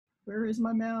Where is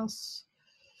my mouse?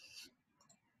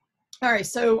 All right,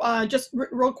 so just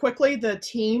real quickly, the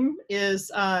team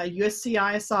is USC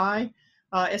ISI,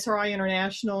 SRI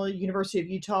International, University of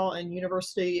Utah, and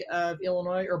University of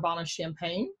Illinois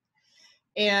Urbana-Champaign.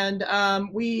 And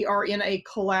we are in a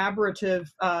collaborative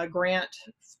grant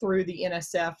through the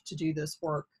NSF to do this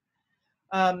work.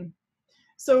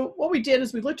 So what we did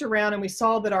is we looked around and we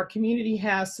saw that our community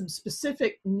has some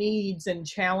specific needs and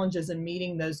challenges in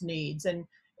meeting those needs. And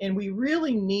we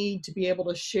really need to be able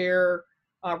to share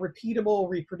repeatable,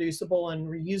 reproducible, and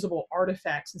reusable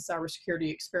artifacts in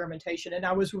cybersecurity experimentation. And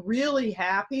I was really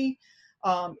happy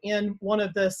in one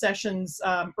of the sessions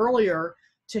earlier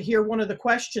to hear one of the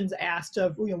questions asked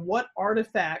of, you know, what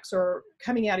artifacts are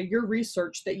coming out of your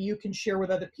research that you can share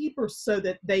with other people so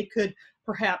that they could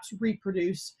perhaps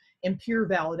reproduce and peer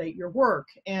validate your work.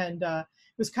 And it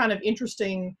was kind of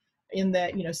interesting in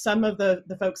that, you know, some of the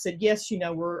folks said, yes, you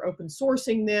know, we're open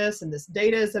sourcing this and this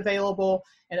data is available.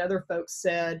 And other folks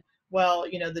said, well,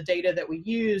 you know, the data that we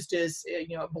used is,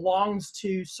 you know, it belongs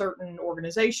to certain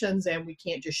organizations and we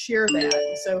can't just share that.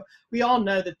 And so we all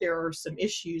know that there are some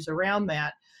issues around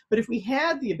that. But if we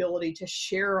had the ability to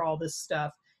share all this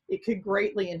stuff, it could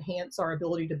greatly enhance our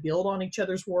ability to build on each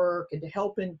other's work and to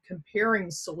help in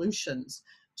comparing solutions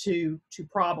to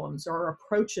problems or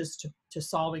approaches to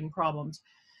solving problems.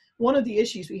 One of the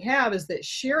issues we have is that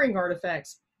sharing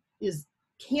artifacts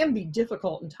can be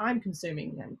difficult and time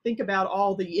consuming. And think about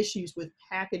all the issues with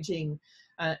packaging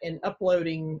and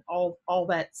uploading all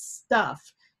that stuff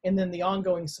and then the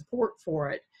ongoing support for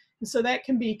it. And so that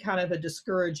can be kind of a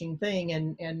discouraging thing,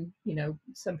 and you know,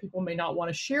 some people may not want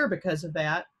to share because of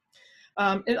that.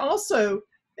 And also,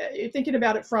 thinking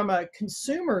about it from a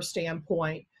consumer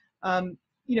standpoint,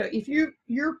 you know, if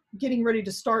you're getting ready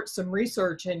to start some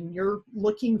research and you're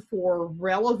looking for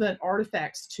relevant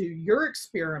artifacts to your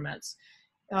experiments,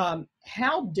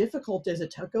 how difficult is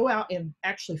it to go out and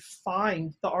actually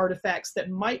find the artifacts that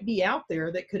might be out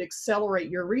there that could accelerate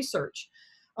your research?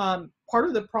 Part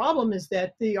of the problem is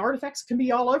that the artifacts can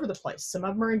be all over the place. Some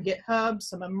of them are in GitHub,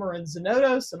 some of them are in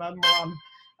Zenodo, some of them are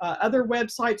on other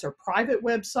websites or private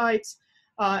websites.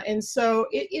 And so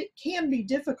it can be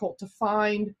difficult to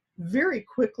find very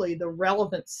quickly the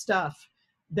relevant stuff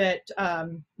that,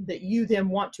 that you then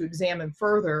want to examine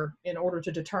further in order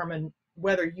to determine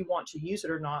whether you want to use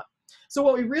it or not. So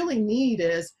what we really need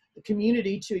is the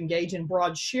community to engage in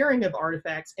broad sharing of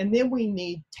artifacts, and then we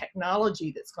need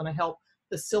technology that's going to help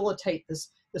facilitate this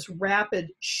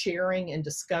rapid sharing and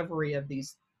discovery of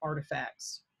these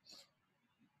artifacts.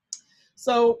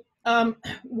 So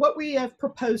what we have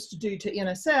proposed to do to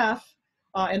NSF,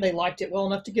 and they liked it well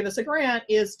enough to give us a grant,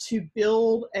 is to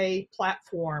build a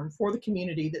platform for the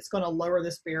community that's going to lower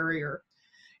this barrier.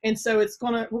 And so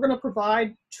we're going to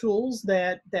provide tools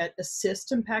that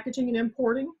assist in packaging and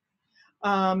importing.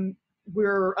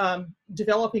 We're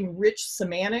developing rich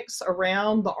semantics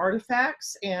around the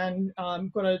artifacts, and I'm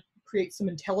going to create some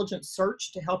intelligent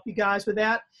search to help you guys with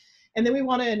that. And then we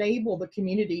want to enable the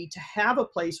community to have a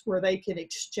place where they can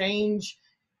exchange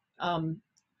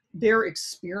their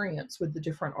experience with the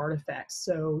different artifacts.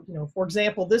 So, you know, for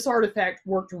example, this artifact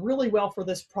worked really well for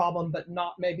this problem, but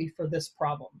not maybe for this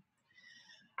problem.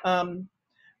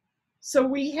 So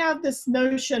we have this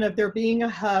notion of there being a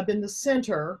hub in the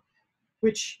center,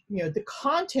 which, you know, the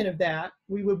content of that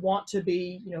we would want to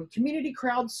be, you know, community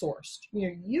crowdsourced. You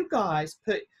know, you guys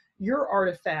put your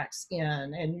artifacts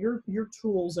in and your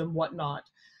tools and whatnot.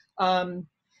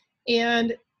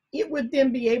 And it would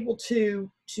then be able to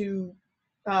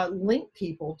link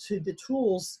people to the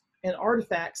tools and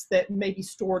artifacts that may be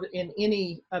stored in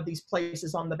any of these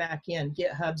places on the back end,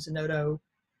 GitHub, Zenodo,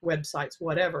 websites,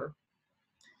 whatever.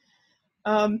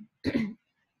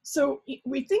 So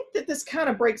we think that this kind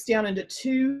of breaks down into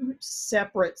two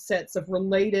separate sets of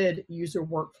related user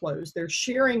workflows. There's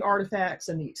sharing artifacts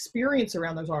and the experience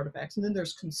around those artifacts, and then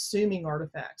there's consuming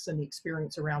artifacts and the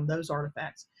experience around those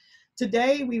artifacts.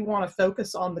 Today, we want to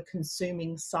focus on the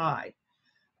consuming side.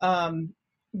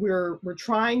 We're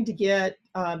trying to get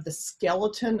the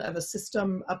skeleton of a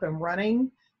system up and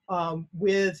running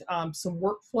with some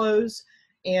workflows,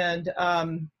 and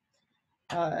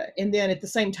then at the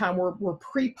same time, we're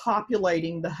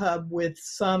pre-populating the hub with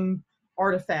some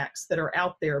artifacts that are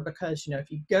out there, because, you know, if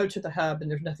you go to the hub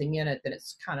and there's nothing in it, then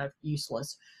it's kind of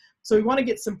useless. So we want to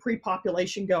get some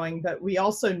pre-population going, but we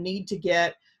also need to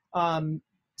get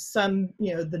some,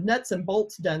 you know, the nuts and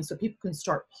bolts done so people can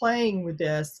start playing with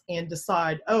this and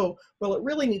decide, oh, well, it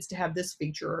really needs to have this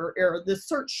feature, or the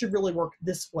search should really work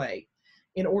this way,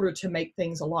 in order to make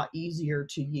things a lot easier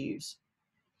to use.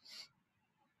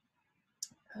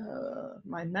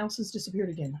 My mouse has disappeared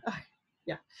again.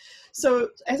 Yeah. So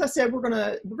as I said, we're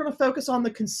gonna focus on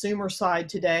the consumer side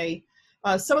today.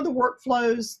 Some of the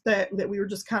workflows that we were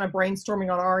just kind of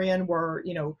brainstorming on our end were,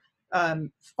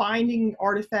 finding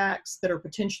artifacts that are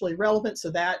potentially relevant. So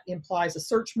that implies a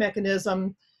search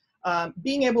mechanism.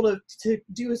 Being able to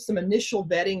do some initial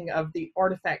vetting of the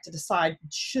artifact to decide,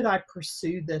 should I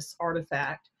pursue this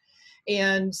artifact?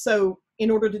 And so in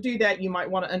order to do that, you might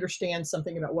want to understand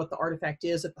something about what the artifact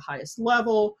is at the highest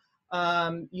level.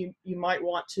 You might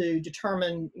want to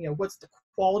determine, what's the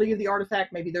quality of the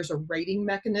artifact. Maybe there's a rating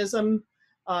mechanism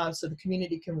so the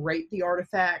community can rate the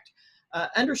artifact.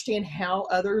 Understand how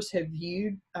others have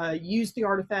used the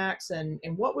artifacts and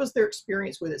what was their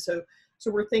experience with it. So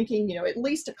we're thinking, at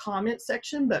least a comment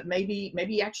section, but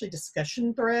maybe actually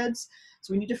discussion threads.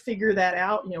 So we need to figure that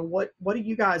out. What do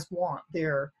you guys want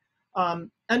there?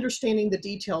 Understanding the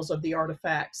details of the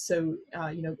artifacts. So,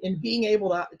 and being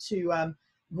able to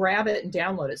grab it and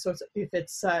download it. So if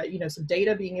it's, some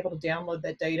data, being able to download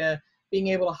that data, being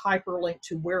able to hyperlink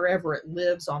to wherever it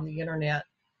lives on the internet.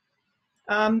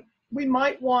 We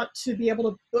might want to be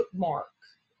able to bookmark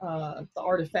the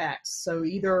artifacts. So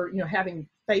either, having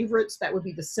favorites, that would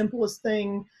be the simplest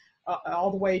thing,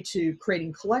 all the way to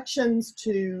creating collections,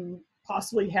 to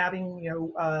possibly having,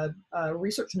 a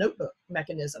research notebook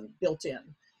mechanism built in.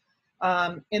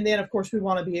 And then, of course, we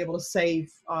want to be able to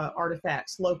save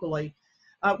artifacts locally.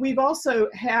 We've also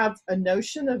have a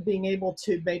notion of being able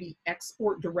to maybe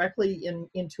export directly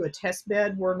into a test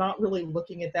bed. We're not really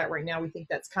looking at that right now. We think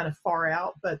that's kind of far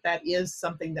out, but that is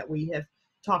something that we have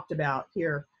talked about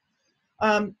here.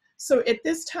 So at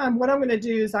this time, what I'm going to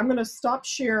do is I'm going to stop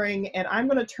sharing and I'm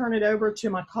going to turn it over to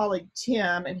my colleague,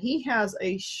 Tim, and he has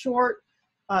a short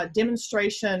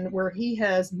demonstration where he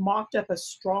has mocked up a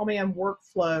strawman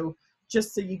workflow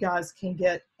just so you guys can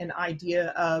get an idea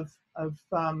of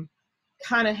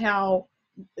kind of how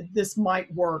this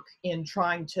might work in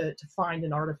trying to find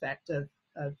an artifact of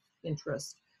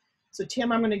interest. So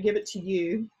Tim, I'm going to give it to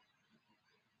you.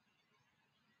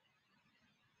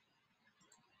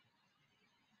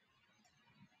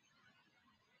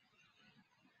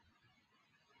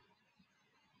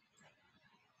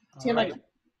 Tim, right.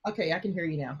 Okay, I can hear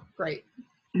you now. Great.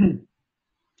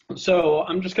 So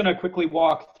I'm just going to quickly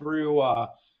walk through a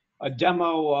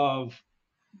demo of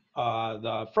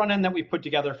the front end that we put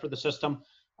together for the system.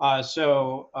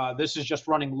 This is just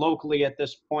running locally at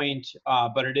this point,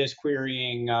 but it is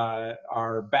querying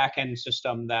our backend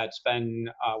system that's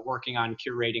been working on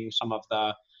curating some of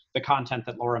the content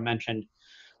that Laura mentioned.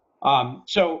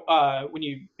 When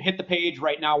you hit the page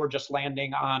right now, we're just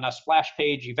landing on a splash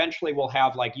page. Eventually we'll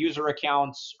have like user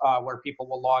accounts where people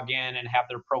will log in and have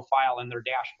their profile and their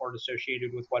dashboard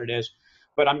associated with what it is.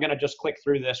 But I'm going to just click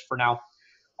through this for now.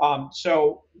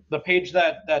 So the page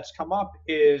that's come up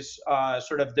is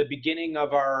sort of the beginning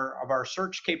of our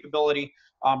search capability.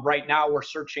 Right now we're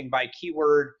searching by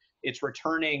keyword. It's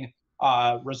returning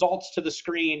results to the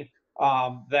screen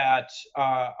that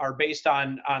are based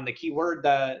on the keyword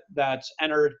that's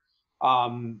entered.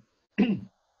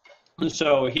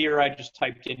 So here I just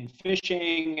typed in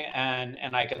phishing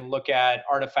and I can look at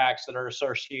artifacts that are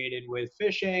associated with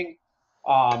phishing.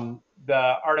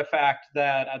 The artifact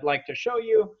that I'd like to show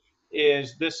you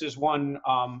is this is one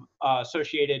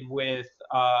associated with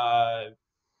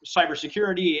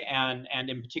cybersecurity and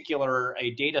in particular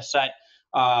a data set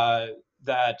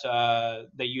that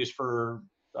they use for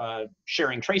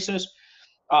sharing traces.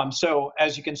 So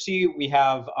as you can see, we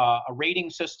have a rating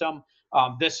system.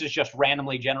 This is just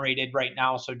randomly generated right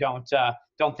now, so don't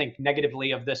think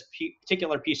negatively of this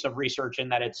particular piece of research in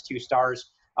that it's 2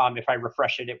 stars. If I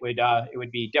refresh it, it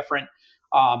would be different.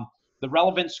 The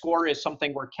relevance score is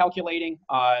something we're calculating.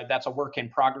 That's a work in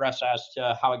progress as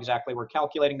to how exactly we're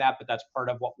calculating that, but that's part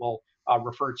of what we'll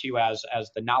refer to as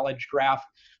the knowledge graph.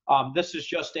 This is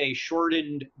just a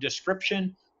shortened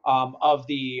description of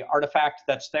the artifact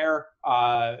that's there,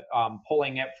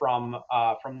 pulling it from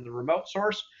the remote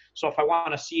source. So if I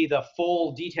want to see the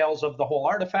full details of the whole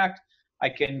artifact, I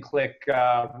can click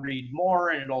read more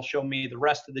and it'll show me the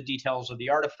rest of the details of the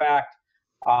artifact,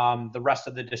 the rest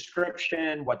of the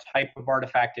description, what type of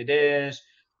artifact it is,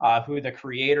 who the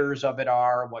creators of it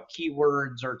are, what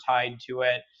keywords are tied to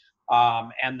it,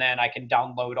 and then I can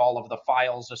download all of the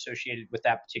files associated with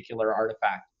that particular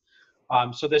artifact.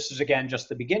 So this is, again, just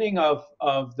the beginning of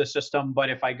the system, but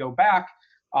if I go back,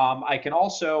 I can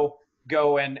also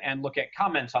go and look at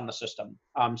comments on the system.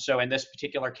 So in this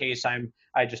particular case,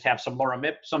 I just have some lorem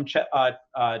ipsum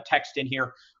text in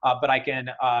here, but I can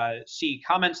see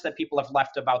comments that people have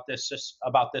left about this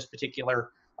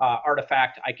particular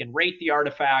artifact. I can rate the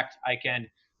artifact. I can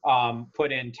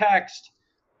put in text.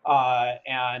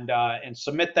 and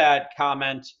submit that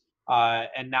comment.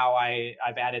 And now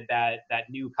I've added that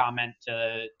new comment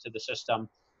to the system,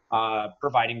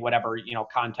 providing whatever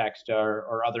context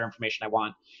or other information I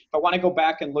want. If I want to go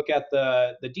back and look at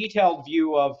the detailed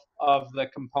view of the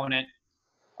component,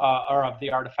 or of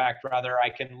the artifact rather, I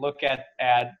can look at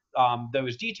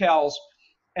those details,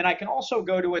 and I can also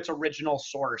go to its original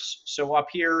source. So up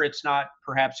here, it's not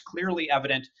perhaps clearly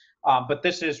evident, but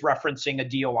this is referencing a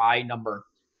DOI number.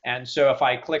 And so if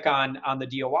I click on the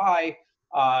DOI,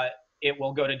 it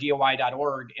will go to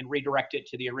doi.org and redirect it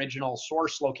to the original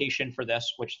source location for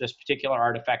this, which this particular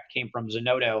artifact came from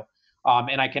Zenodo.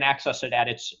 And I can access it at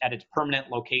its permanent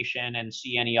location and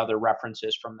see any other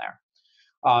references from there.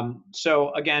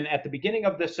 So again, at the beginning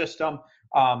of this system,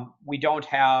 we don't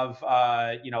have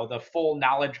the full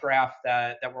knowledge graph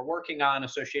that we're working on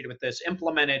associated with this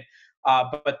implemented,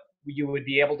 but you would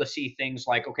be able to see things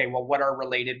like, okay, well, what are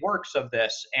related works of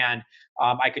this? And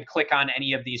I could click on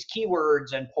any of these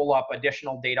keywords and pull up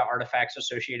additional data artifacts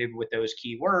associated with those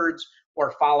keywords,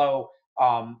 or follow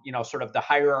sort of the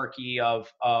hierarchy of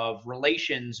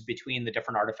relations between the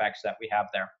different artifacts that we have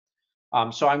there.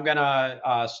 So I'm going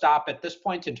to stop at this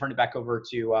point and turn it back over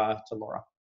to Laura.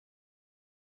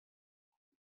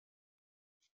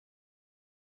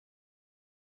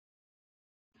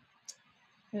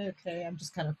 Okay, I'm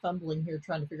just kind of fumbling here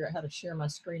trying to figure out how to share my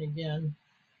screen again.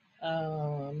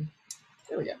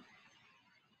 There we go.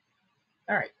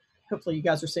 All right, hopefully you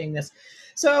guys are seeing this.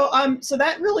 So so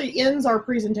that really ends our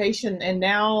presentation, and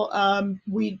now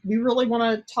we really want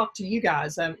to talk to you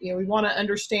guys. We want to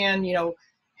understand,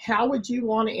 how would you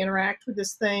want to interact with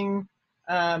this thing?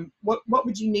 What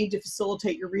would you need to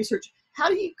facilitate your research? How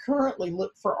do you currently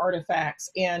look for artifacts,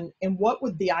 and what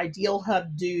would the ideal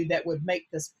hub do that would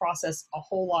make this process a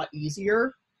whole lot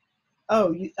easier?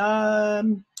 Oh,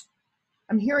 I'm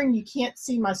hearing you can't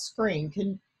see my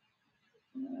screen.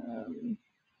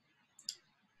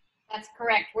 That's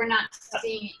correct. We're not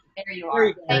seeing it. There you There are.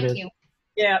 you go. Thank you.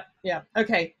 Yeah.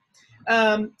 Okay.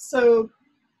 So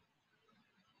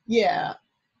yeah.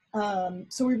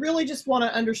 So we really just want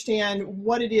to understand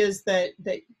what it is that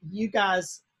you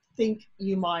guys think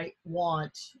you might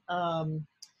want.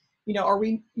 Are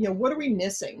we, what are we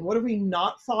missing? What have we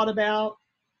not thought about?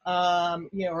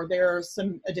 Are there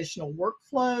some additional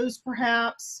workflows,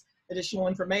 perhaps additional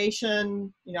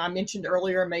information? I mentioned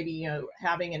earlier, maybe,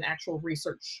 having an actual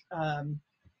research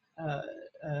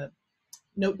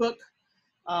notebook.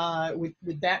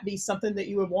 Would that be something that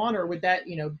you would want, or would that,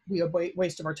 be a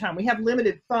waste of our time? We have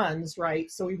limited funds,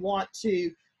 right? So we want to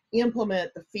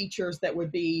implement the features that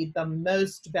would be the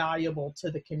most valuable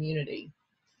to the community.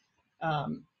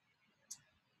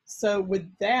 So with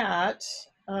that,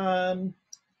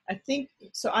 I think,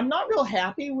 so I'm not real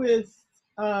happy with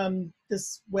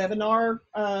this webinar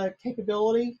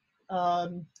capability.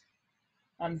 I'm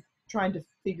trying to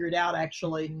figure it out,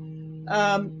 actually.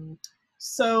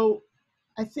 So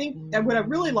I think what I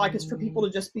really like is for people to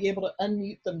just be able to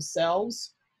unmute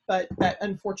themselves, but that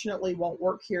unfortunately won't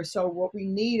work here. So what we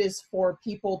need is for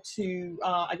people to,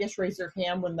 I guess, raise their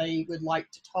hand when they would like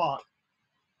to talk.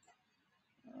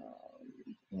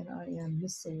 And I am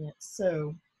missing it.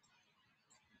 So,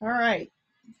 all right.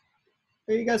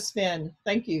 There you go, Sven.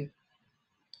 Thank you.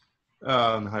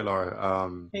 Hi, Laura.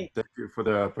 Hey. Thank you for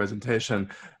the presentation.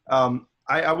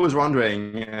 I was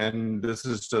wondering, and this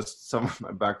is just some of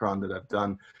my background that I've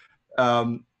done,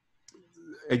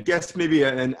 I guess maybe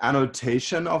an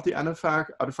annotation of the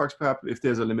artifacts, perhaps, if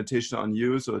there's a limitation on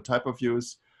use or the type of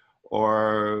use,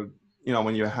 or,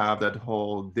 when you have that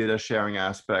whole data sharing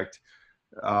aspect,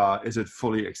 is it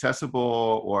fully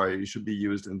accessible, or you should be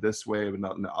used in this way but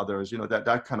not in the others?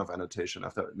 That kind of annotation,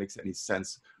 if that makes any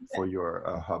sense for your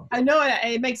hub. I know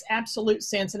it makes absolute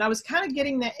sense, and I was kind of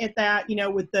getting at that,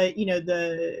 with the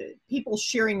the people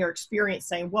sharing their experience,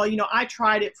 saying, well, I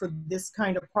tried it for this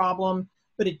kind of problem,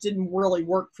 but it didn't really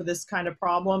work for this kind of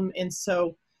problem. And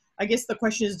so I guess the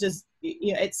question is, does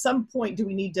at some point do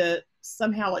we need to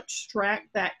somehow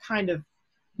extract that kind of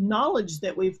knowledge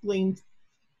that we've gleaned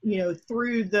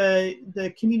through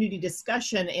the community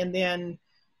discussion, and then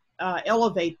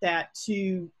elevate that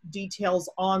to details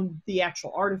on the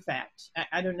actual artifact?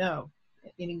 I don't know.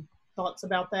 Any thoughts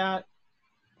about that?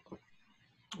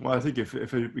 Well, I think if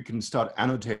we can start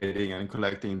annotating and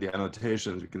collecting the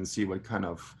annotations, we can see what kind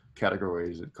of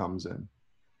categories it comes in.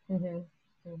 Mm-hmm.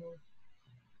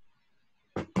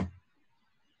 Mm-hmm.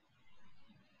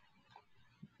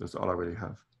 That's all I really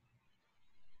have.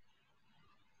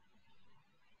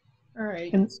 All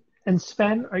right. And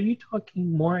Sven, are you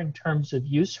talking more in terms of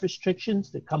use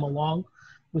restrictions that come along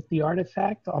with the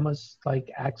artifact, almost like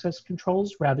access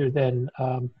controls rather than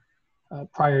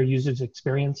prior users'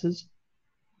 experiences?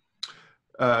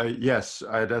 Yes,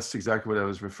 that's exactly what I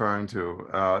was referring to.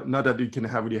 Not that you can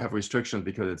really have restrictions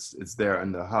because it's there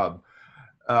in the hub.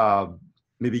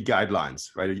 Maybe guidelines,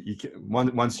 right? You can,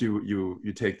 once you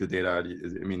take the data,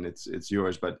 I mean it's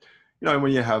yours. But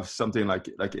when you have something like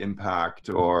impact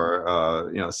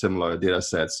or similar data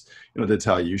sets, they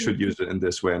tell you should use it in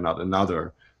this way and not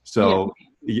another. So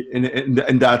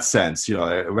in that sense,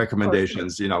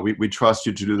 recommendations. We trust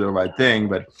you to do the right thing,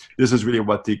 but this is really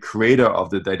what the creator of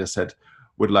the data set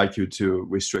would like you to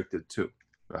restrict it to,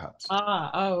 perhaps.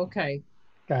 Oh, okay.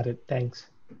 Got it. Thanks.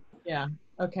 Yeah.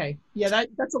 Okay. Yeah,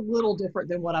 that's a little different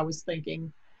than what I was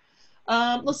thinking.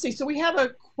 Let's see. So we have a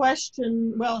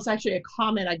question. Well, it's actually a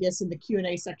comment, I guess, in the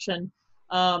Q&A section.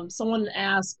 Someone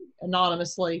asked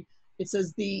anonymously. It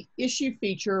says the issue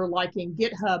feature, like in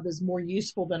GitHub, is more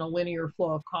useful than a linear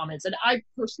flow of comments, and I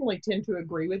personally tend to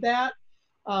agree with that.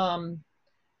 But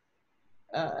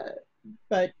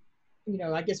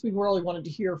I guess we really wanted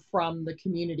to hear from the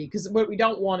community, because what we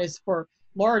don't want is for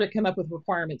Laura to come up with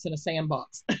requirements in a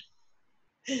sandbox.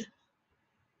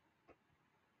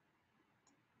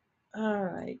 All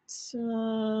right.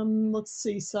 Let's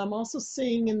see. So I'm also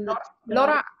seeing in the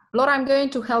Laura, I'm going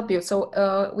to help you. So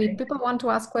if people want to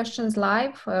ask questions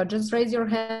live, just raise your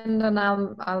hand and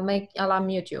I'll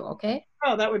unmute you. Okay.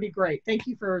 Oh, that would be great. Thank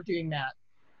you for doing that.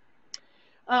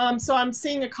 So I'm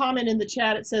seeing a comment in the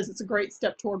chat. It says it's a great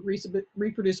step toward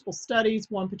reproducible studies.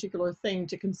 One particular thing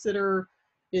to consider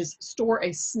is store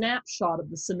a snapshot of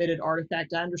the submitted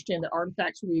artifact. I understand that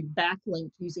artifacts will be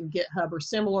backlinked using GitHub or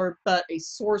similar, but a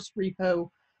source repo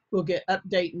will get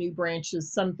update new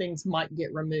branches. Some things might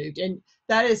get removed. And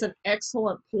that is an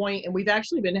excellent point. And we've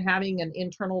actually been having an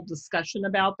internal discussion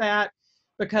about that,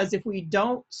 because if we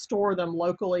don't store them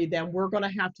locally, then we're going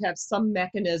to have some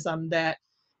mechanism that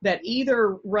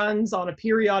either runs on a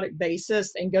periodic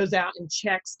basis and goes out and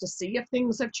checks to see if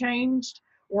things have changed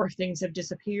or if things have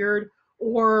disappeared,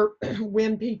 or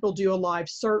when people do a live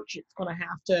search, it's going to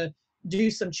have to do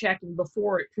some checking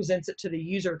before it presents it to the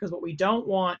user, because what we don't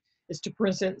want is to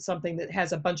present something that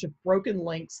has a bunch of broken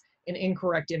links and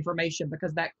incorrect information,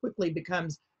 because that quickly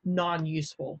becomes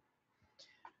non-useful.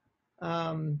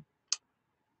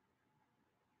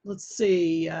 Let's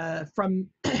see, from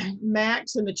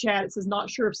Max in the chat, it says, not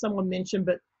sure if someone mentioned,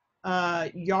 but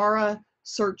Yara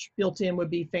search built in would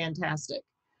be fantastic.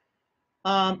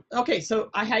 Okay,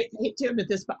 so I hate to admit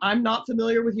this, but I'm not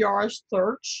familiar with Yara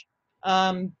search.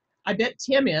 I bet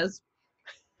Tim is.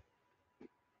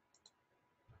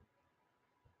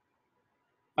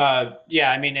 Yeah,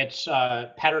 I mean, it's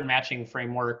a pattern matching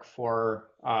framework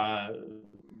for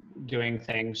doing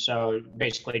things. So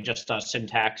basically just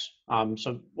syntax.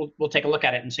 So we'll take a look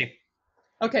at it and see.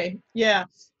 Okay, yeah.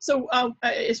 So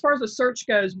as far as the search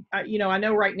goes, I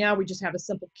know right now we just have a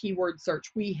simple keyword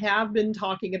search. We have been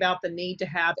talking about the need to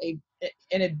have an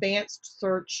advanced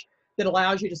search that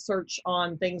allows you to search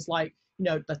on things like,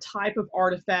 the type of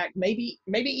artifact, maybe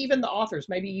even the authors.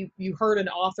 Maybe you heard an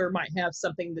author might have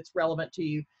something that's relevant to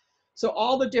you. So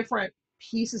all the different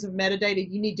pieces of metadata,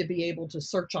 you need to be able to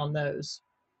search on those.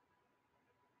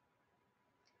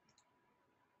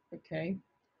 Okay.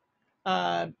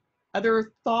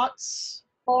 Other thoughts?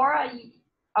 Laura,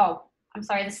 oh, I'm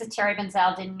sorry, this is Terry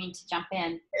Benzel, didn't mean to jump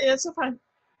in. It's so fine.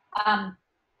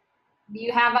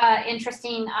 You have an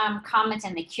interesting comment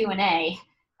in the Q&A.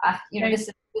 Okay.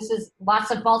 This is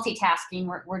lots of multitasking.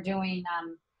 We're doing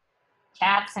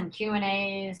chats and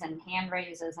Q&As and hand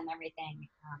raises and everything.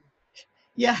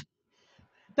 Yeah.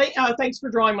 Thanks for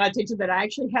drawing my attention to that. I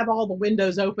actually have all the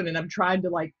windows open and I'm trying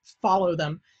to follow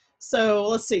them. So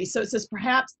let's see. So it says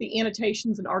perhaps the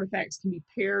annotations and artifacts can be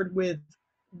paired with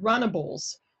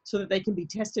runnables so that they can be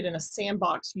tested in a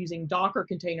sandbox using Docker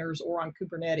containers or on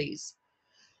Kubernetes.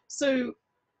 So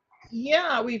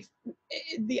yeah,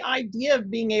 the idea of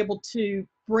being able to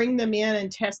bring them in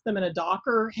and test them in a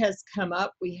Docker has come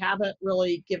up. We haven't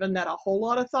really given that a whole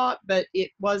lot of thought, but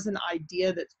it was an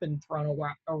idea that's been thrown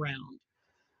around.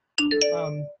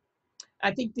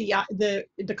 I think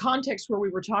the context where we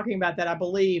were talking about that, I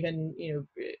believe, and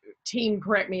team,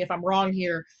 correct me if I'm wrong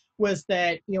here, was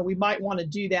that we might want to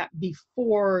do that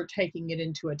before taking it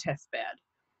into a test bed.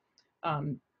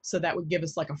 So that would give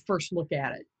us a first look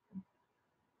at it.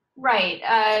 Right.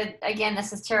 Again,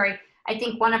 this is Terry. I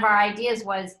think one of our ideas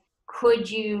was, could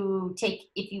you take,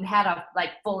 if you had a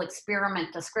full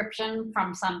experiment description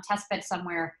from some test bed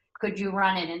somewhere, could you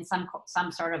run it in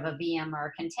some sort of a VM or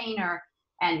a container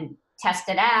and test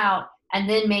it out, and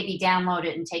then maybe download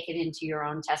it and take it into your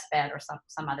own test bed or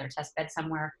some other test bed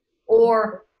somewhere?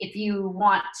 Or if you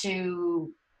want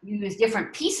to use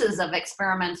different pieces of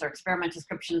experiments or experiment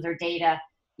descriptions or data,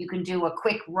 you can do a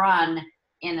quick run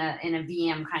in a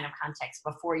VM kind of context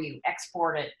before you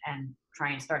export it and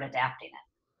try and start adapting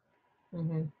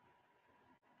it.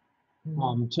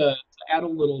 Mm-hmm. To add a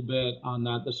little bit on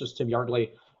that, this is Tim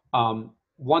Yardley.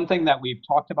 One thing that we've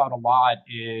talked about a lot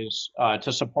is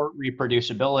to support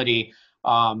reproducibility,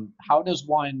 how does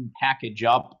one package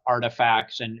up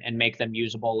artifacts and make them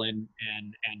usable and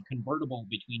convertible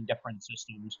between different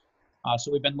systems?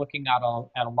 So we've been looking at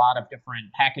a lot of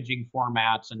different packaging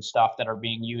formats and stuff that are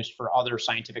being used for other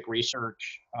scientific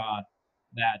research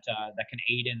that can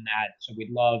aid in that. So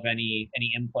we'd love any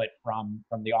input from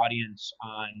the audience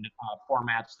on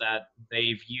formats that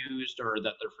they've used or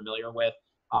that they're familiar with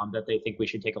that they think we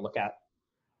should take a look at.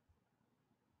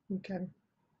 Okay.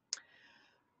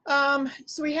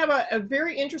 So we have a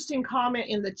very interesting comment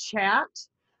in the chat.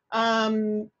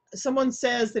 Someone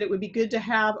says that it would be good to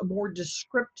have a more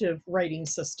descriptive rating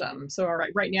system. So all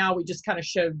right now we just kind of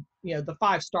showed, you know, the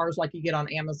 5 stars like you get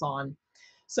on Amazon.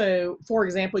 So for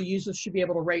example, users should be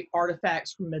able to rate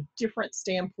artifacts from a different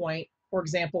standpoint, for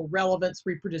example, relevance,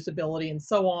 reproducibility, and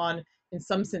so on. In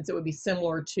some sense, it would be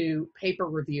similar to paper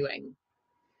reviewing.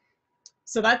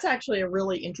 So that's actually a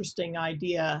really interesting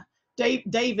idea.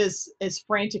 Dave is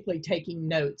frantically taking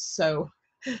notes, so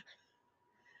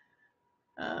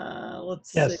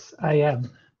let's see. Yes, I am.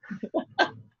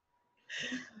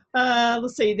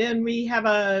 Let's see, then we have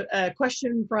a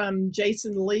question from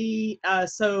Jason Lee.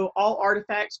 So all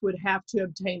artifacts would have to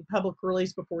obtain public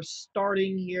release before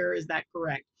starting here, is that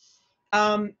correct?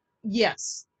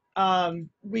 Yes.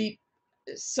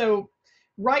 So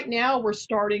right now we're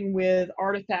starting with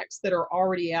artifacts that are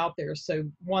already out there. So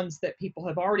ones that people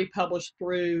have already published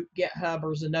through GitHub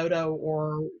or Zenodo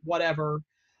or whatever.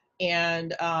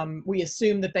 And we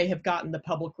assume that they have gotten the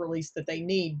public release that they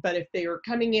need. But if they are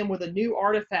coming in with a new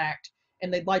artifact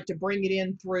and they'd like to bring it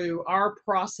in through our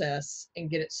process and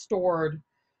get it stored,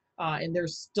 and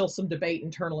there's still some debate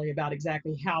internally about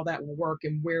exactly how that will work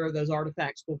and where those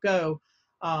artifacts will go,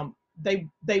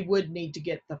 they would need to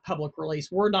get the public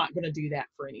release. We're not going to do that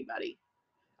for anybody,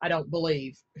 I don't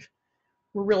believe.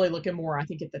 We're really looking more, I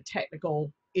think, at the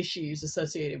technical issues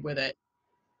associated with it.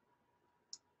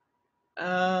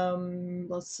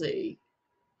 Let's see,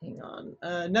 hang on.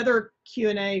 Another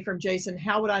Q&A from Jason.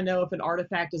 How would I know if an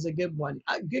artifact is a good one?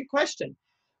 Good question.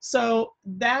 So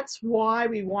that's why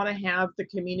we want to have the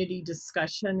community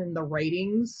discussion and the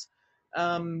ratings.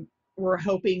 We're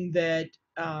hoping that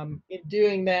in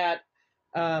doing that,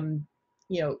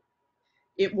 you know,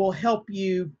 it will help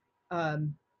you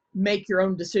make your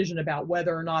own decision about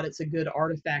whether or not it's a good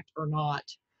artifact or not.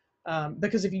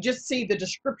 Because if you just see the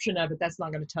description of it, that's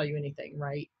not going to tell you anything,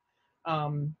 right?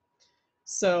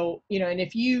 So, you know, and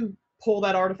if you pull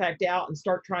that artifact out and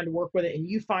start trying to work with it and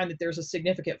you find that there's a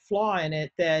significant flaw in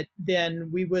it, that then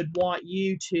we would want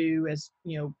you to, as,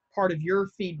 you know, part of your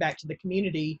feedback to the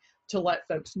community, to let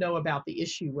folks know about the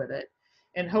issue with it.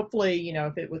 And hopefully, you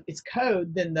know, if it's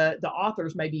code, then the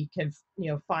authors maybe can,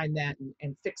 you know, find that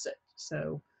and fix it.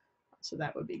 So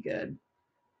that would be good.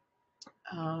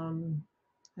 All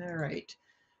right,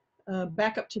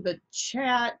 back up to the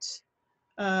chat.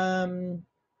 How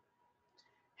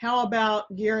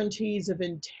about guarantees of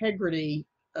integrity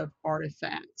of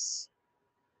artifacts?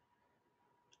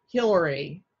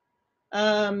 Hillary.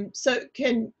 So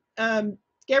can,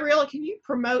 Gabriella, can you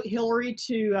promote Hillary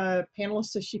to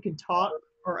panelists so she can talk,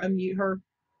 or unmute her?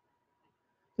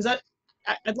 Because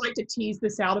I'd like to tease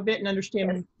this out a bit and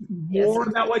understand more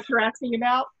about what you're asking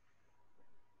about.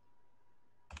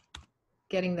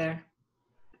 Getting there.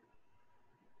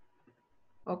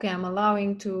 Okay, I'm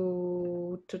allowing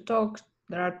to talk.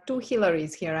 There are 2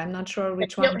 Hillarys here. I'm not sure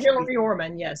which one. Hillary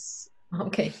Orman, yes.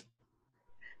 Okay.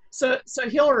 So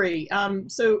Hillary,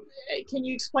 so can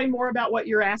you explain more about what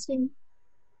you're asking?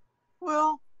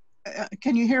 Well,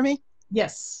 can you hear me?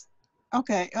 Yes.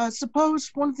 Okay, suppose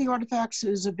one of the artifacts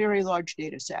is a very large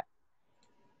data set.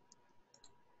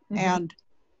 Mm-hmm. And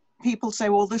people say,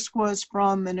 well, this was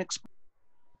from an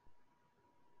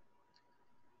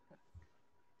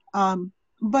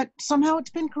but somehow it's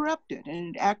been corrupted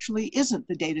and it actually isn't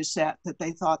the data set that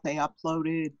they thought they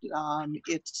uploaded.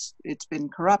 It's been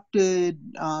corrupted.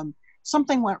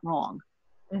 Something went wrong.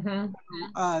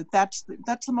 Mm-hmm. That's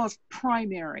the most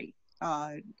primary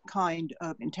kind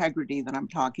of integrity that I'm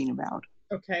talking about.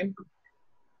 Okay.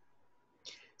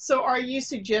 So are you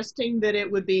suggesting that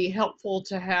it would be helpful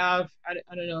to have,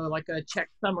 I don't know, like a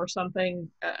checksum or something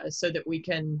so that we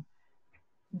can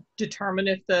determine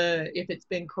if it's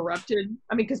been corrupted?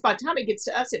 I mean, because by the time it gets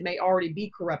to us, it may already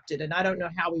be corrupted, and I don't know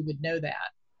how we would know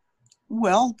that.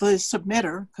 Well, the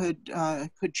submitter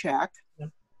could check.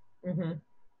 Mm-hmm.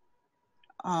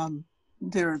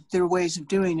 There are ways of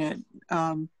doing it,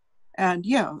 and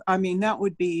yeah, I mean that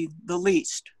would be the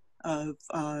least of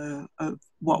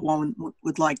what one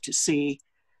would like to see.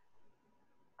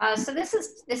 So this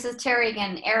is Terry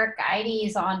again. Eric Idy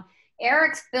is on.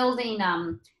 Eric's building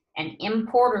an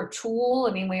importer tool.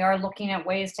 I mean, we are looking at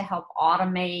ways to help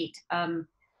automate,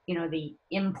 you know, the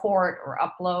import or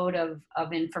upload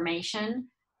of information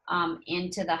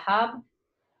into the hub.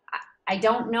 I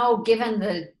don't know, given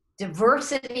the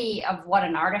diversity of what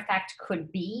an artifact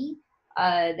could be,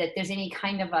 that there's any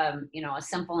kind of a, you know, a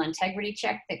simple integrity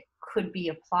check that could be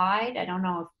applied. I don't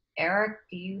know if Eric,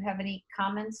 do you have any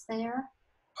comments there?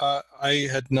 I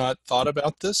had not thought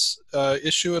about this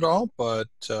issue at all, but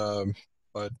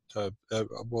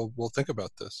we'll think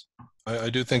about this. I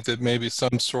do think that maybe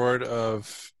some sort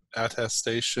of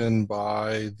attestation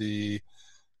by the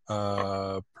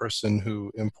person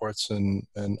who imports an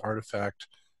artifact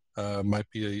might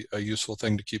be a useful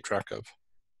thing to keep track of.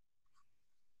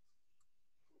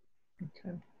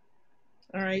 Okay.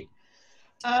 All right.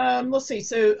 Let's see.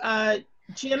 So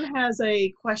Jim has a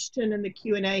question in the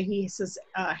Q&A. He says,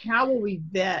 how will we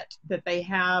vet that they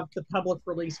have the public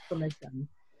release permission?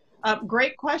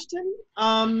 Great question.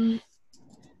 And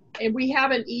we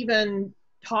haven't even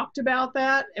talked about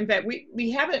that. In fact,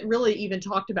 we haven't really even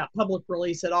talked about public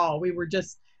release at all. We were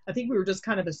just, I think we were just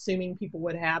kind of assuming people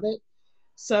would have it.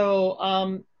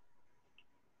 So,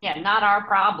 yeah, not our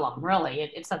problem,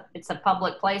 really. It's a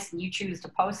public place and you choose to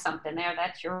post something there,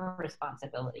 that's your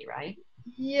responsibility, right?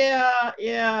 Yeah,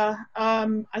 yeah.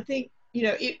 I think, you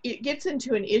know, it gets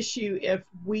into an issue if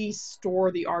we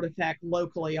store the artifact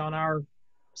locally on our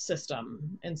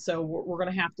system. And so we're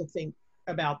going to have to think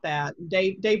about that.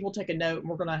 Dave will take a note and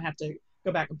we're going to have to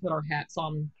go back and put our hats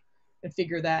on and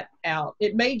figure that out.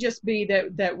 It may just be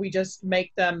that we just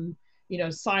make them, you know,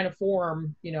 sign a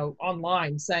form, you know,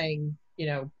 online saying, you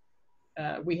know,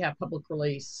 we have public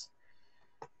release.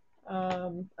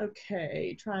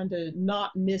 Okay, trying to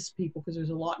not miss people because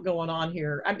there's a lot going on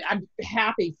here. I'm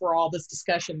happy for all this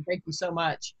discussion. Thank you so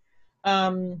much.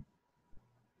 And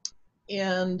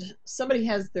somebody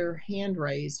has their hand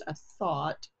raised, I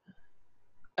thought.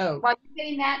 Oh. While you're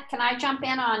getting that, can I jump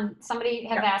in on, somebody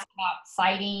have asked about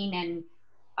citing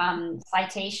and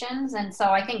citations. And so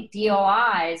I think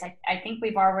DOIs, I think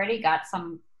we've already got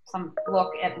some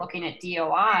looking at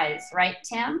DOIs, right,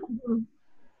 Tim? Mm-hmm.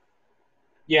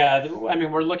 Yeah, I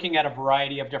mean, we're looking at a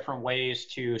variety of different ways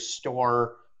to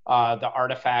store the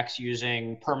artifacts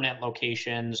using permanent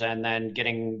locations and then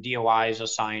getting DOIs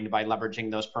assigned by leveraging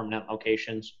those permanent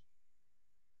locations.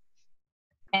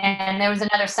 And there was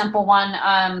another simple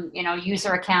one, you know,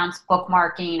 user accounts,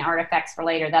 bookmarking, artifacts for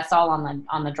later. That's all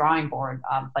on the drawing board,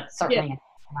 but certainly.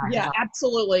 Yeah,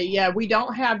 absolutely. Yeah, we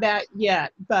don't have that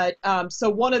yet. But so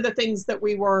one of the things that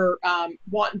we were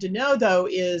wanting to know, though,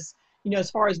 is, you know,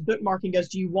 as far as bookmarking goes,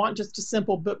 do you want just a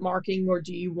simple bookmarking, or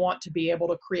do you want to be able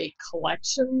to create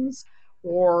collections,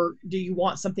 or do you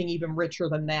want something even richer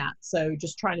than that? So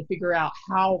just trying to figure out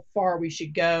how far we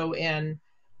should go. And,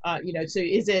 you know, so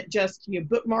is it just, you know,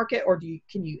 bookmark it, or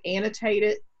can you annotate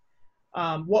it?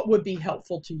 What would be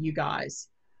helpful to you guys?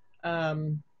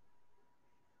 Okay,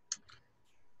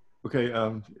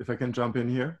 if I can jump in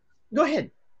here. Go ahead.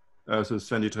 So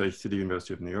Sven Dietrich, City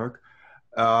University of New York.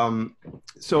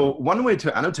 So one way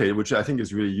to annotate, which I think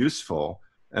is really useful,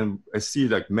 and I see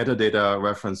like metadata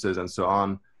references and so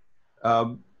on,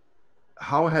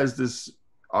 how has this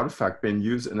artifact been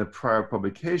used in a prior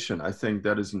publication? I think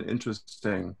that is an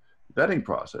interesting vetting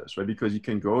process, right? Because you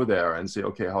can go there and say,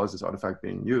 okay, how is this artifact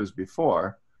being used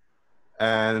before?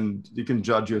 And you can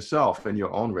judge yourself in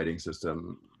your own rating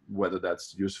system whether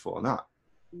that's useful or not.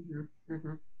 Mm-hmm.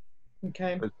 Mm-hmm.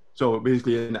 Okay. So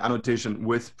basically an annotation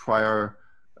with prior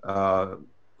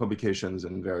publications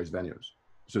in various venues.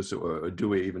 So a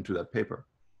DOI even to that paper.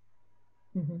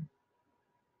 Mm-hmm.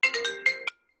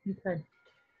 Okay.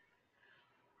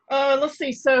 Let's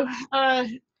see. So a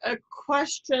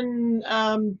question,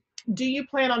 do you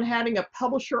plan on having a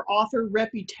publisher author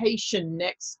reputation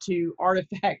next to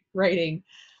artifact rating?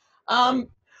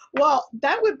 Well,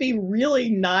 that would be really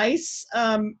nice.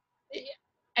 I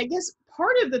guess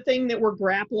part of the thing that we're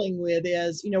grappling with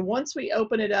is, you know, once we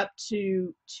open it up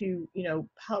to you know,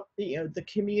 the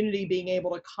community being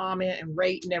able to comment and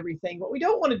rate and everything, what we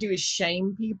don't want to do is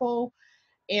shame people.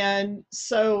 And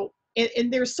so,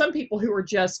 and there's some people who are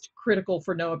just critical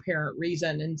for no apparent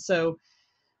reason. And so,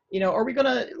 you know, are we going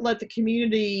to let the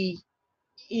community,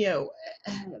 you know,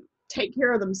 take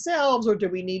care of themselves, or do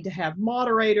we need to have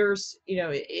moderators? You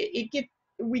know,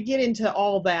 we get into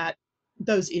all that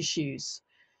those issues.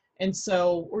 And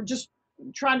so we're just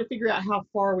trying to figure out how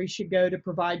far we should go to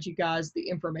provide you guys the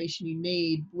information you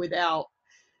need without,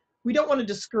 we don't want to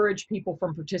discourage people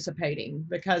from participating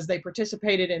because they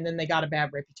participated and then they got a bad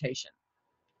reputation,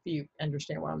 if you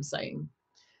understand what I'm saying.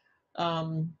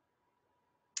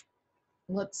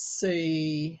 Let's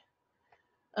see.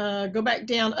 Go back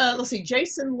down. Let's see.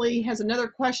 Jason Lee has another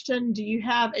question. Do you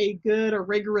have a good or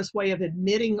rigorous way of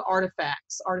admitting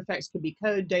artifacts? Artifacts could be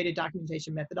code, data,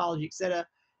 documentation, methodology, etc.,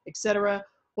 etc.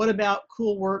 What about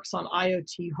cool works on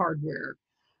IoT hardware?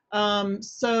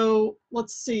 So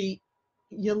let's see.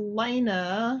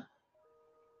 Yelena,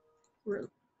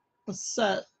 what's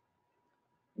up?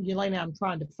 Yelena, I'm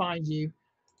trying to find you.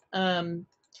 Do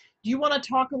you want to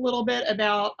talk a little bit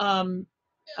about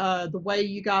the way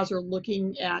you guys are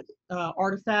looking at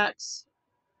artifacts?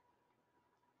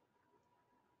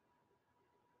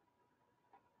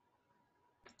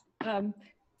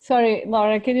 Sorry,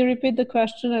 Laura, can you repeat the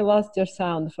question? I lost your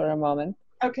sound for a moment.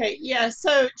 Okay, yeah,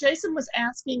 so Jason was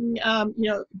asking, you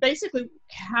know, basically,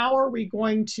 how are we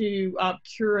going to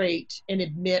curate and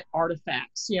admit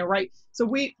artifacts, you know, right? So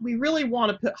we really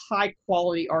want to put high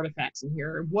quality artifacts in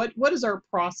here. What is our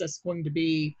process going to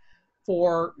be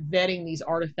for vetting these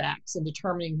artifacts and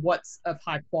determining what's of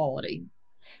high quality?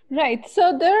 Right.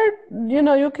 So there, you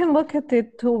know, you can look at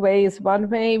it two ways. One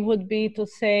way would be to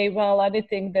say, well,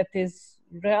 anything that is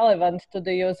relevant to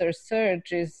the user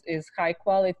search is high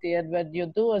quality. And when you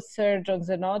do a search on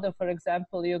Zenodo, for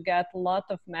example, you get a lot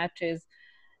of matches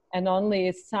and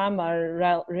only some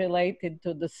are related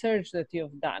to the search that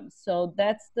you've done. So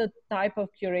that's the type of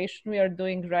curation we are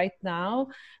doing right now.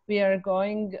 We are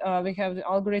going, we have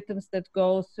algorithms that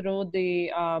go through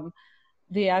the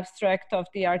abstract of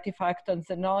the artifact on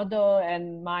Zenodo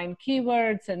and mine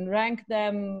keywords and rank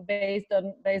them based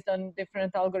on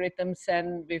different algorithms,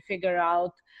 and we figure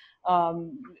out,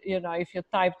 you know, if you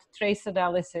typed trace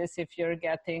analysis, if you're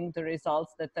getting the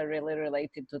results that are really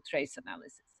related to trace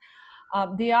analysis.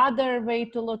 The other way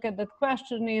to look at that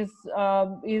question is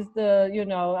the, you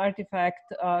know,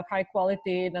 artifact high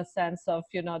quality in a sense of,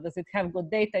 you know, does it have good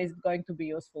data? Is it going to be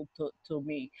useful to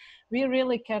me? We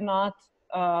really cannot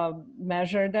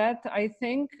measure that. I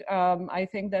think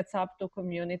that's up to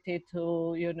community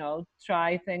to, you know,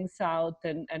 try things out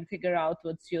and figure out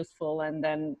what's useful and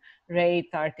then rate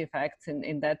artifacts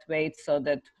in that way so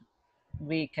that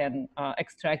we can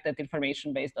extract that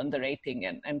information based on the rating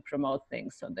and promote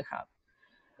things on the hub.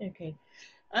 Okay,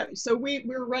 so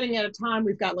we're running out of time.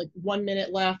 We've got like 1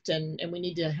 minute left, and we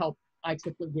need to help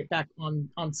IEEE get back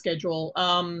on schedule.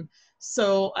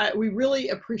 So we really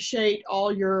appreciate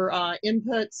all your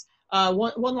inputs.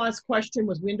 One last question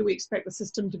was, when do we expect the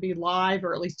system to be live,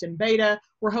 or at least in beta?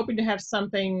 We're hoping to have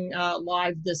something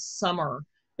live this summer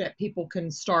that people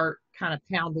can start kind of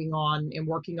pounding on and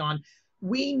working on.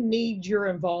 We need your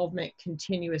involvement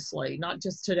continuously, not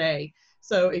just today.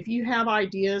 So if you have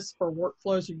ideas for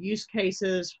workflows or use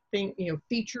cases,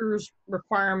 features,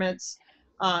 requirements,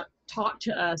 talk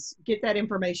to us, get that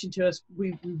information to us.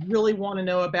 We really want to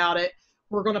know about it.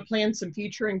 We're going to plan some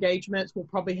future engagements. We'll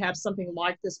probably have something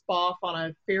like this BOF on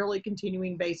a fairly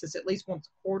continuing basis, at least once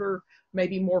a quarter,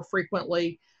 maybe more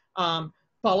frequently.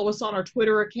 Follow us on our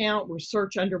Twitter account. We're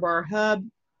SEARCCH _ Hub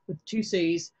with 2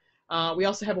 C's. We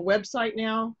also have a website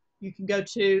now you can go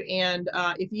to, and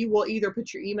if you will either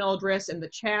put your email address in the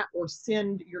chat or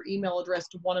send your email address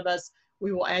to one of us,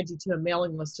 we will add you to a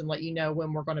mailing list and let you know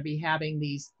when we're going to be having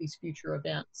these future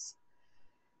events.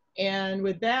 And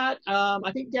with that,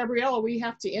 I think, Gabriella, we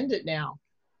have to end it now.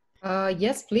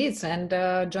 Yes, please, and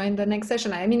join the next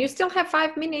session. I mean, you still have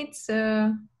 5 minutes,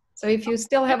 so if you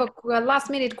still have a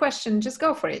last-minute question, just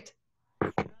go for it.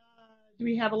 Do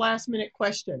we have a last-minute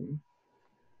question?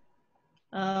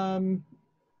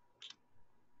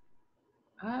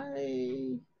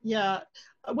 Yeah,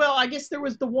 well, I guess there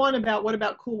was the one about what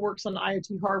about cool works on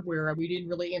IoT hardware. We didn't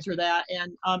really answer that,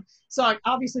 and so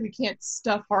obviously we can't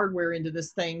stuff hardware into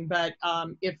this thing. But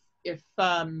if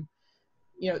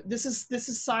you know, this is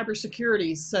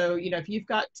cybersecurity, so you know, if you've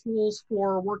got tools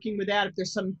for working with that, if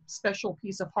there's some special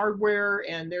piece of hardware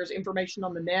and there's information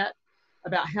on the net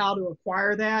about how to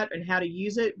acquire that and how to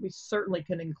use it, we certainly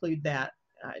can include that.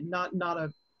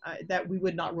 That we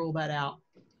would not rule that out.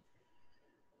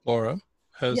 Laura,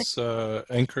 has Yes.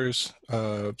 Anchor's,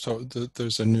 so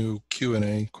there's a new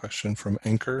Q&A question from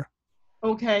Anchor.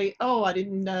 Okay. Oh, I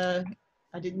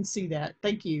didn't see that.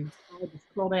 Thank you. I'll just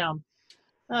scroll down.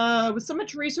 With so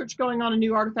much research going on and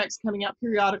new artifacts coming out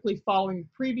periodically following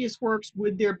previous works,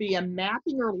 would there be a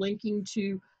mapping or linking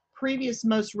to previous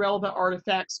most relevant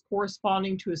artifacts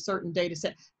corresponding to a certain data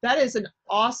set? That is an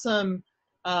awesome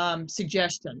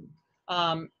suggestion.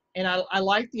 And I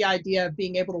like the idea of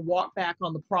being able to walk back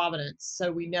on the provenance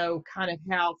so we know kind of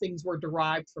how things were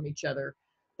derived from each other.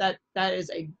 That is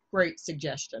a great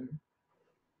suggestion.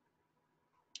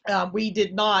 We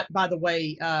did not, by the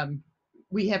way,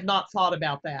 we have not thought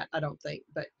about that, I don't think,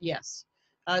 but yes.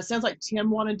 It sounds like Tim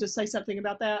wanted to say something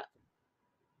about that.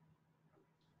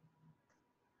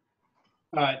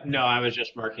 No, I was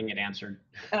just marking it answered.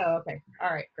 Oh, okay.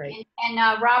 All right, great.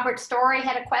 And Robert Story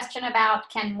had a question about,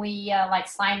 can we like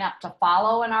sign up to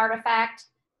follow an artifact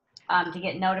to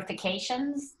get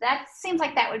notifications? That seems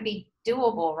like that would be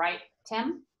doable, right,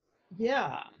 Tim?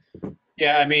 Yeah.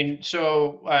 Yeah, I mean,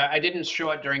 so I didn't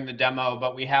show it during the demo,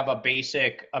 but we have a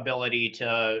basic ability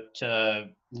to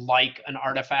like an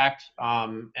artifact,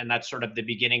 and that's sort of the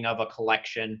beginning of a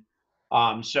collection.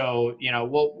 So, you know,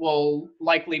 we'll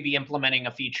likely be implementing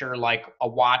a feature like a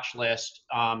watch list,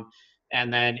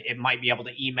 and then it might be able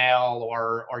to email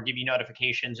or give you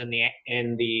notifications in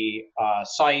the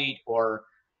site or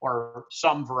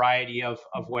some variety of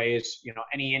ways. You know,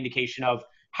 any indication of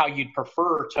how you'd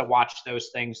prefer to watch those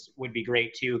things would be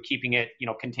great too, keeping it, you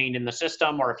know, contained in the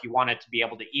system, or if you want it to be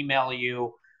able to email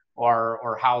you,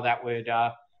 or how that would,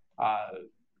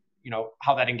 you know,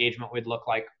 how that engagement would look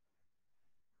like.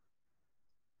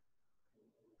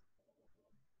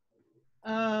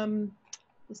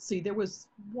 Let's see, there was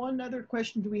one other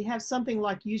question. Do we have something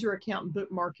like user account and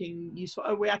bookmarking useful?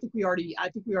 Oh, wait, I think we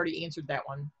already answered that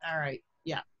one. All right.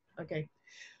 Yeah. Okay.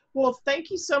 Well, thank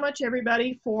you so much,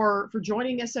 everybody, for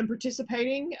joining us and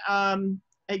participating.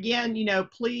 Again, you know,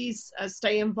 please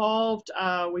stay involved.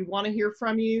 We want to hear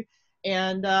from you,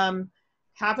 and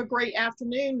have a great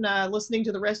afternoon listening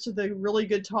to the rest of the really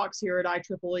good talks here at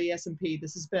IEEE S&P.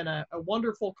 This has been a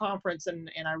wonderful conference, and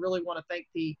I really want to thank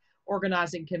the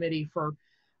organizing committee for,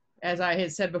 as I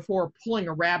had said before, pulling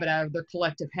a rabbit out of their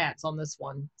collective hats on this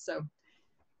one. So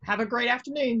have a great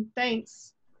afternoon.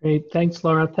 Thanks. Great. Thanks,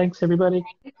 Laura. Thanks, everybody.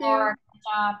 Thank you. Laura. Good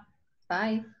job.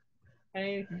 Bye.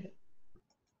 Hey.